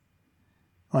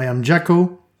I am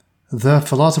Jacko, the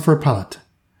Philosopher Palate.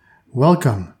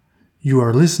 Welcome. You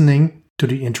are listening to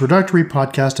the introductory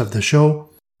podcast of the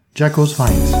show, Jacko's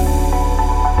Finds.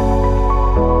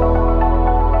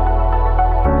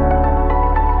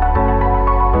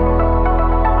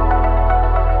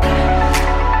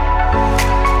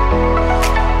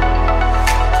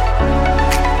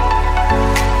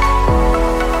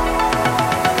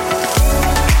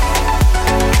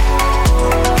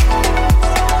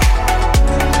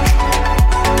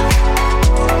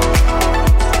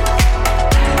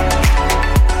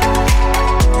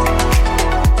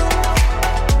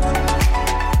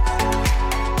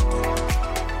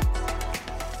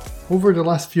 Over the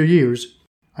last few years,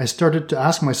 I started to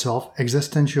ask myself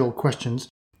existential questions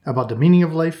about the meaning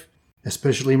of life,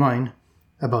 especially mine,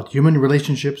 about human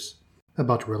relationships,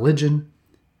 about religion,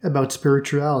 about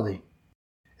spirituality.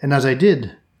 And as I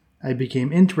did, I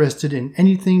became interested in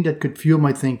anything that could fuel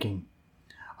my thinking.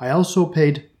 I also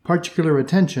paid particular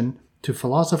attention to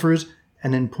philosophers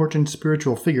and important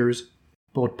spiritual figures,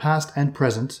 both past and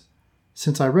present,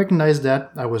 since I recognized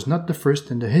that I was not the first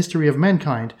in the history of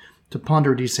mankind to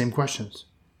ponder these same questions.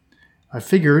 I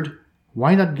figured,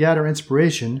 why not gather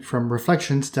inspiration from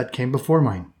reflections that came before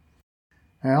mine?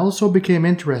 I also became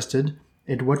interested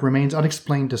in what remains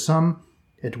unexplained to some,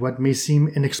 and what may seem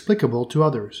inexplicable to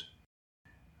others.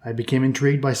 I became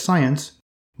intrigued by science,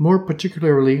 more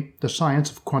particularly the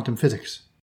science of quantum physics.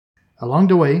 Along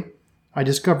the way, I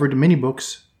discovered many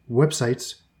books,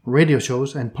 websites, radio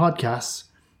shows, and podcasts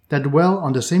that dwell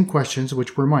on the same questions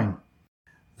which were mine.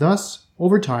 Thus,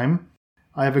 over time,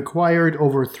 I have acquired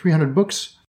over 300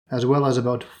 books, as well as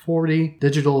about 40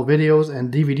 digital videos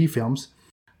and DVD films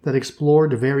that explore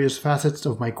the various facets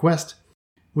of my quest,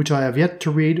 which I have yet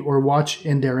to read or watch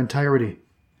in their entirety.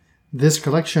 This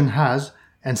collection has,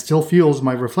 and still fuels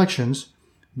my reflections,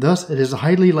 thus it is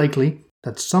highly likely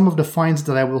that some of the finds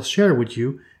that I will share with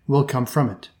you will come from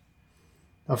it.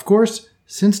 Of course,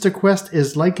 since the quest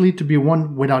is likely to be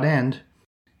one without end,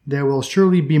 there will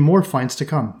surely be more finds to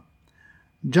come.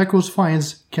 Jacko's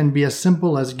Finds can be as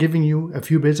simple as giving you a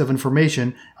few bits of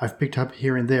information I've picked up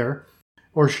here and there,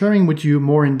 or sharing with you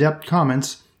more in-depth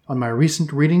comments on my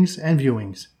recent readings and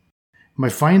viewings. My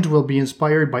finds will be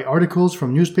inspired by articles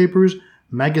from newspapers,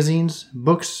 magazines,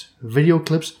 books, video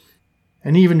clips,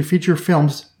 and even feature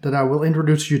films that I will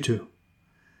introduce you to.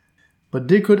 But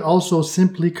they could also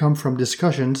simply come from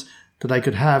discussions that I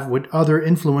could have with other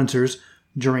influencers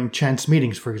during chance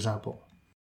meetings, for example.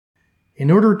 In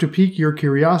order to pique your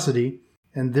curiosity,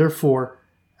 and therefore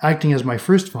acting as my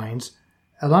first finds,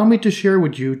 allow me to share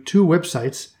with you two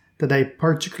websites that I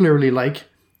particularly like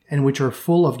and which are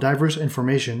full of diverse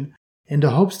information, in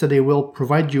the hopes that they will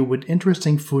provide you with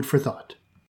interesting food for thought.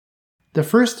 The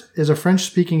first is a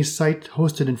French-speaking site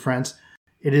hosted in France.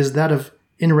 It is that of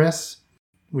INRES,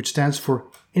 which stands for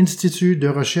Institut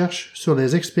de Recherche sur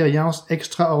les Expériences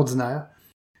Extraordinaires,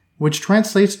 which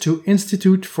translates to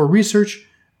Institute for Research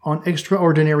on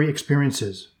Extraordinary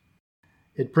Experiences.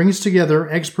 It brings together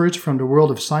experts from the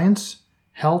world of science,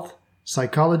 health,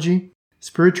 psychology,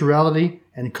 spirituality,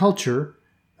 and culture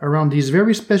around these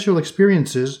very special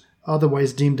experiences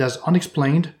otherwise deemed as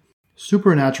unexplained,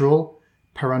 supernatural,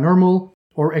 paranormal,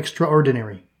 or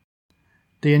extraordinary.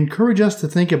 They encourage us to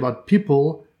think about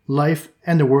people, life,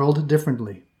 and the world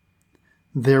differently.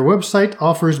 Their website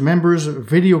offers members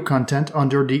video content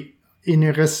under the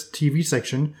INRES TV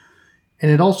section, and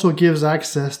it also gives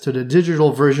access to the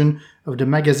digital version of the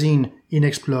magazine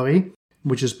Inexploré,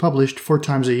 which is published 4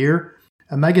 times a year,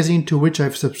 a magazine to which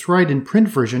I've subscribed in print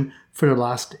version for the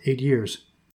last 8 years.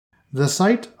 The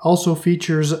site also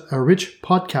features a rich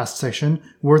podcast section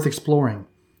worth exploring.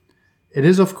 It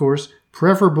is, of course,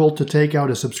 preferable to take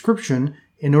out a subscription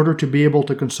in order to be able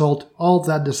to consult all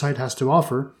that the site has to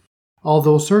offer,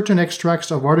 although certain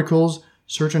extracts of articles,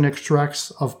 certain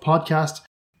extracts of podcasts,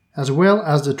 as well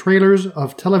as the trailers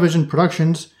of television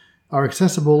productions are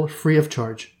accessible free of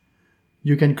charge.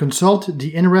 You can consult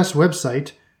the INRES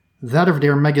website, that of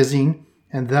their magazine,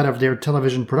 and that of their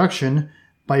television production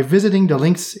by visiting the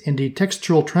links in the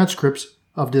textual transcripts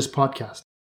of this podcast.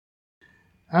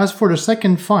 As for the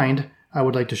second find I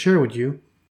would like to share with you,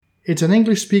 it's an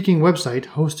English-speaking website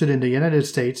hosted in the United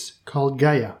States called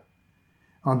Gaia.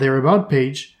 On their About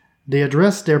page, they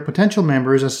address their potential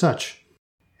members as such,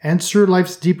 answer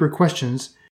life's deeper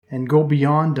questions, and go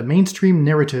beyond the mainstream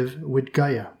narrative with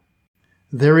Gaia.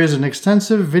 There is an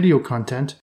extensive video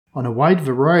content on a wide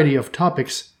variety of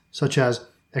topics such as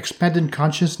expanded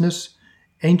consciousness,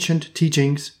 ancient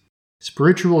teachings,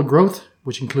 spiritual growth,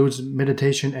 which includes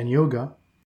meditation and yoga,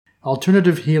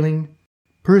 alternative healing,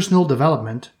 personal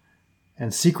development,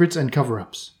 and secrets and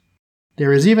cover-ups.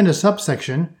 There is even a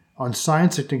subsection on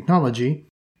science and technology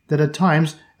that at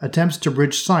times attempts to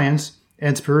bridge science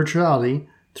and spirituality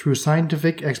through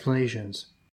scientific explanations.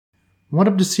 One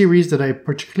of the series that I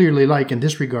particularly like in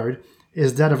this regard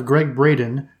is that of Greg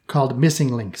Braden called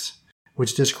Missing Links,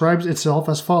 which describes itself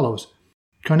as follows: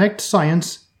 connect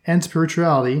science and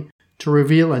spirituality to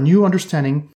reveal a new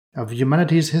understanding of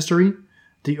humanity's history,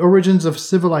 the origins of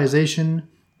civilization,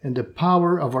 and the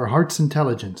power of our heart's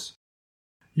intelligence.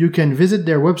 You can visit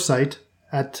their website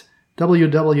at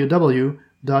www.gaia.com.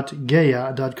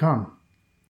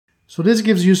 So this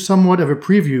gives you somewhat of a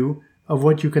preview of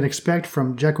what you can expect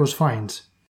from Jacko's finds.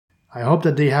 I hope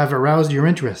that they have aroused your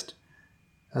interest.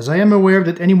 As I am aware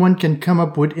that anyone can come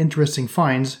up with interesting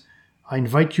finds, I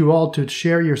invite you all to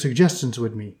share your suggestions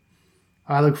with me.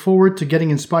 I look forward to getting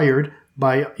inspired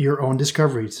by your own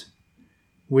discoveries.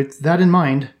 With that in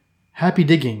mind, happy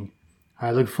digging.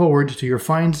 I look forward to your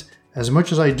finds as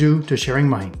much as I do to sharing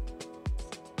mine.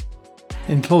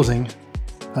 In closing,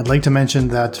 I'd like to mention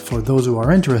that for those who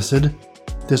are interested,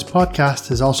 this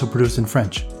podcast is also produced in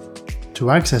French.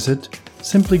 To access it,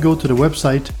 simply go to the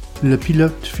website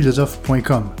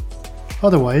lepilotephilosophe.com.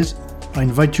 Otherwise, I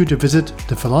invite you to visit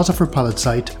the Philosopher Palette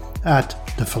site at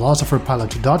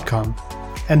thepilosopherpalette.com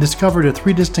and discover the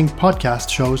 3 distinct podcast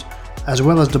shows as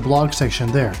well as the blog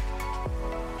section there.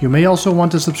 You may also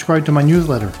want to subscribe to my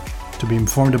newsletter to be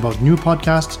informed about new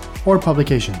podcasts or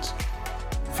publications.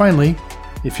 Finally,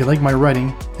 if you like my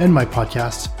writing and my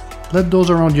podcasts, let those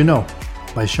around you know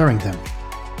by sharing them.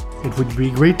 It would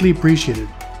be greatly appreciated.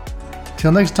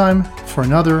 Till next time for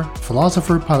another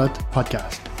Philosopher Palette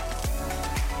podcast.